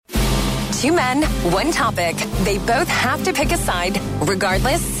Two men, one topic. They both have to pick a side,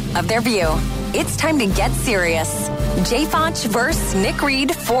 regardless of their view. It's time to get serious. Jay Foch versus Nick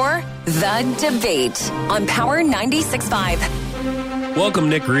Reed for The Debate on Power 96.5. Welcome,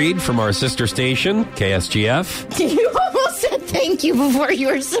 Nick Reed, from our sister station, KSGF. You almost said thank you before you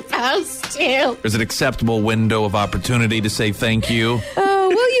were supposed to. There's an acceptable window of opportunity to say thank you. Oh,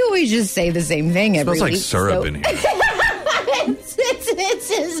 well, you always just say the same thing every Smells like week. syrup in here. It's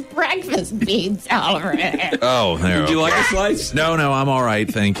his breakfast beans all over it. Oh, there. Would you like a slice? No, I'm all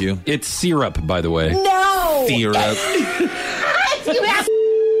right. Thank you. It's syrup, by the way. No. Syrup. You have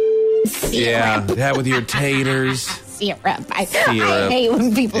Yeah, that with your taters. syrup. I Syrup. hate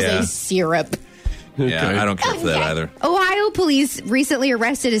when people Yeah. say syrup. Yeah, I don't care for that either. Ohio police recently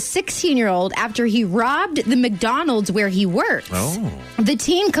arrested a 16-year-old after he robbed the McDonald's where he works. Oh. The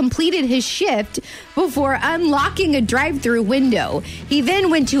teen completed his shift before unlocking a drive-thru window. He then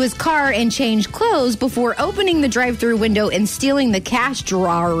went to his car and changed clothes before opening the drive-thru window and stealing the cash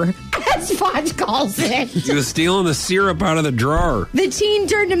drawer, as Foch calls it. He was stealing the syrup out of the drawer. The teen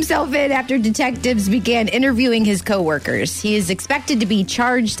turned himself in after detectives began interviewing his coworkers. He is expected to be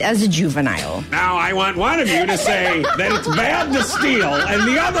charged as a juvenile. Now, I want one of you to say that it's bad to steal, and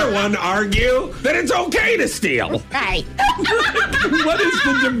the other one argue that it's okay to steal. Right. What is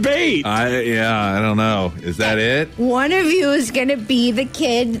the debate? I don't know. Is that it? One of you is going to be the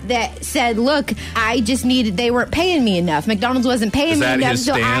kid that said, look, they weren't paying me enough. McDonald's wasn't paying Is me that enough. his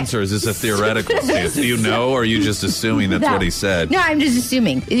stance, or is this a theoretical stance? Do you know, or are you just assuming that's No. what he said? No, I'm just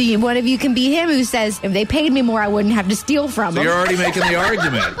assuming. One of you can be him who says, if they paid me more, I wouldn't have to steal from So them. you're already making the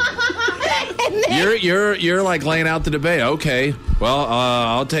argument. And then- You're like laying out the debate. Okay, well,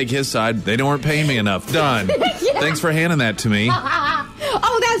 I'll take his side. They weren't paying me enough. Done. Thanks for handing that to me.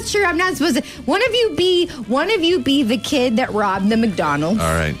 Oh, that's true. I'm not supposed to. One of you be the kid that robbed the McDonald's.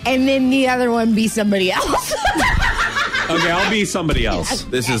 All right. And then the other one be somebody else. Okay, I'll be somebody else.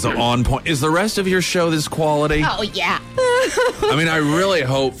 This is on point. Is the rest of your show this quality? Oh, yeah. I mean, I really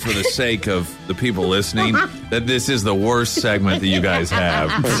hope for the sake of the people listening that this is the worst segment that you guys have.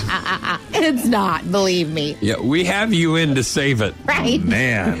 It's not, believe me. Yeah, we have you in to save it. Right?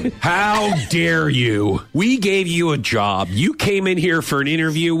 Man. How dare you? We gave you a job. You came in here for an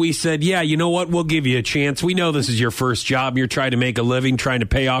interview. We said, yeah, you know what? We'll give you a chance. We know this is your first job. You're trying to make a living, trying to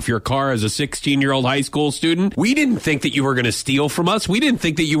pay off your car as a 16-year-old high school student. We didn't think that you were going to steal from us. We didn't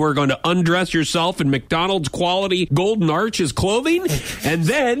think that you were going to undress yourself in McDonald's quality Golden Arches clothing and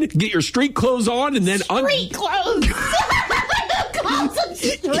then get your street clothes on and then Street clothes. Calls them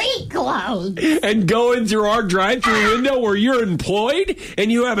street clothes. and go in through our drive-thru window where you're employed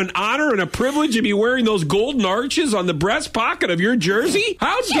and you have an honor and a privilege to be wearing those golden arches on the breast pocket of your jersey?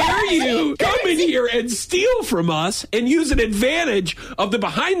 How dare you come in here and steal from us and use an advantage of the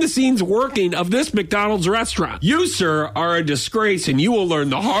behind-the-scenes working of this McDonald's restaurant? You, sir, are a disgrace, and you will learn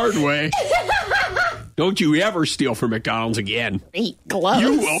the hard way. Don't you ever steal from McDonald's again. Street clothes.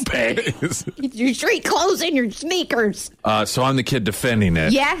 You will pay. Your street clothes and your sneakers. So I'm the kid defending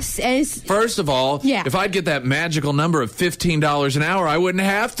it. Yes. And First of all, Yeah. if I'd get that magical number of $15 an hour, I wouldn't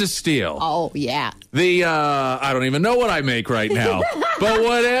have to steal. oh, yeah. I don't even know what I make right now. But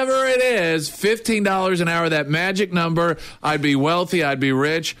whatever it is, $15 an hour, that magic number, I'd be wealthy, I'd be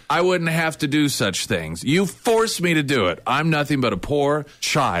rich. I wouldn't have to do such things. You forced me to do it. I'm nothing but a poor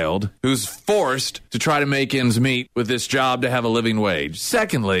child who's forced to try to make ends meet with this job to have a living wage.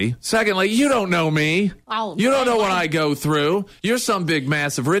 Secondly, you don't know me. Oh, You don't know what man. I go through. You're some big,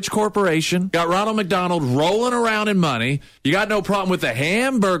 massive, rich corporation. Got Ronald McDonald rolling around in money. You got no problem with the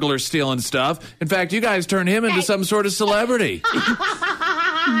Hamburglar stealing stuff. In fact, you guys turned him into some sort of celebrity.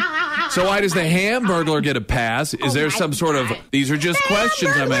 So why does the Hamburglar get a pass? Is there my some sort of... These are just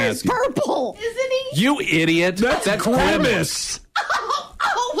questions I'm Hamburger's asking. purple, isn't he? You idiot. That's Grimace.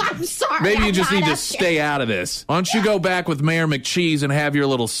 Oh, I'm sorry. Maybe you I'm just not need to a- stay out of this. Why don't you go back with Mayor McCheese and have your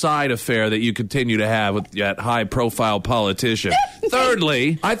little side affair that you continue to have with that high-profile politician?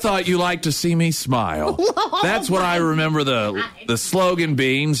 Thirdly, I thought you liked to see me smile. That's what I remember the slogan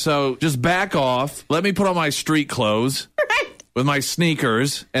being, so just back off. Let me put on my street clothes with my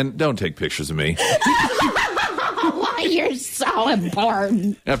sneakers, and don't take pictures of me. Why, you're so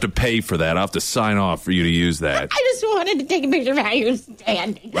important. I have to pay for that. I'll have to sign off for you to use that. I just wanted to take a picture of how you're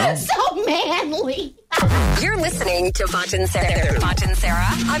standing. So manly. You're listening to Foch and Sarah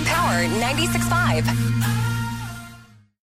on Power 96.5.